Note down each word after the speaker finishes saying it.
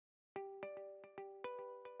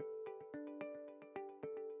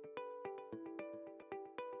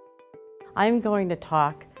I'm going to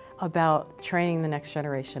talk about training the next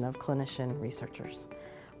generation of clinician researchers.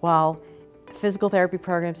 While physical therapy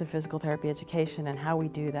programs and physical therapy education and how we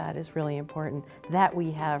do that is really important, that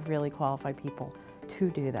we have really qualified people to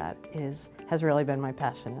do that has really been my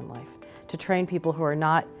passion in life. To train people who are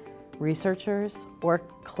not researchers or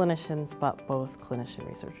clinicians, but both clinician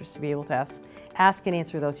researchers, to be able to ask and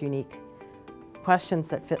answer those unique questions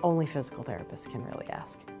that only physical therapists can really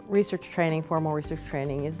ask. Research training, formal research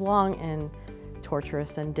training, is long and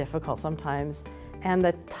torturous and difficult sometimes, and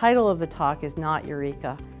the title of the talk is not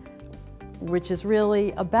Eureka, which is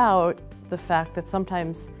really about the fact that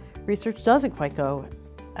sometimes research doesn't quite go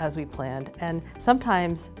as we planned, and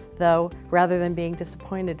sometimes, though, rather than being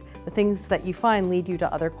disappointed, the things that you find lead you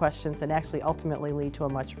to other questions and actually ultimately lead to a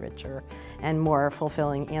much richer and more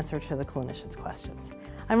fulfilling answer to the clinician's questions.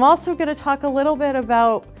 I'm also going to talk a little bit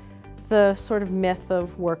about the sort of myth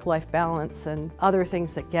of work-life balance and other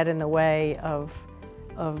things that get in the way of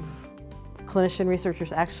clinician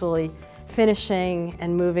researchers actually finishing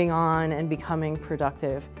and moving on and becoming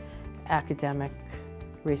productive academic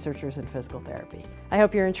researchers in physical therapy. I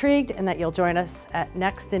hope you're intrigued and that you'll join us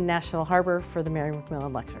next in National Harbor for the Mary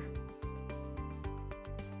McMillan Lecture.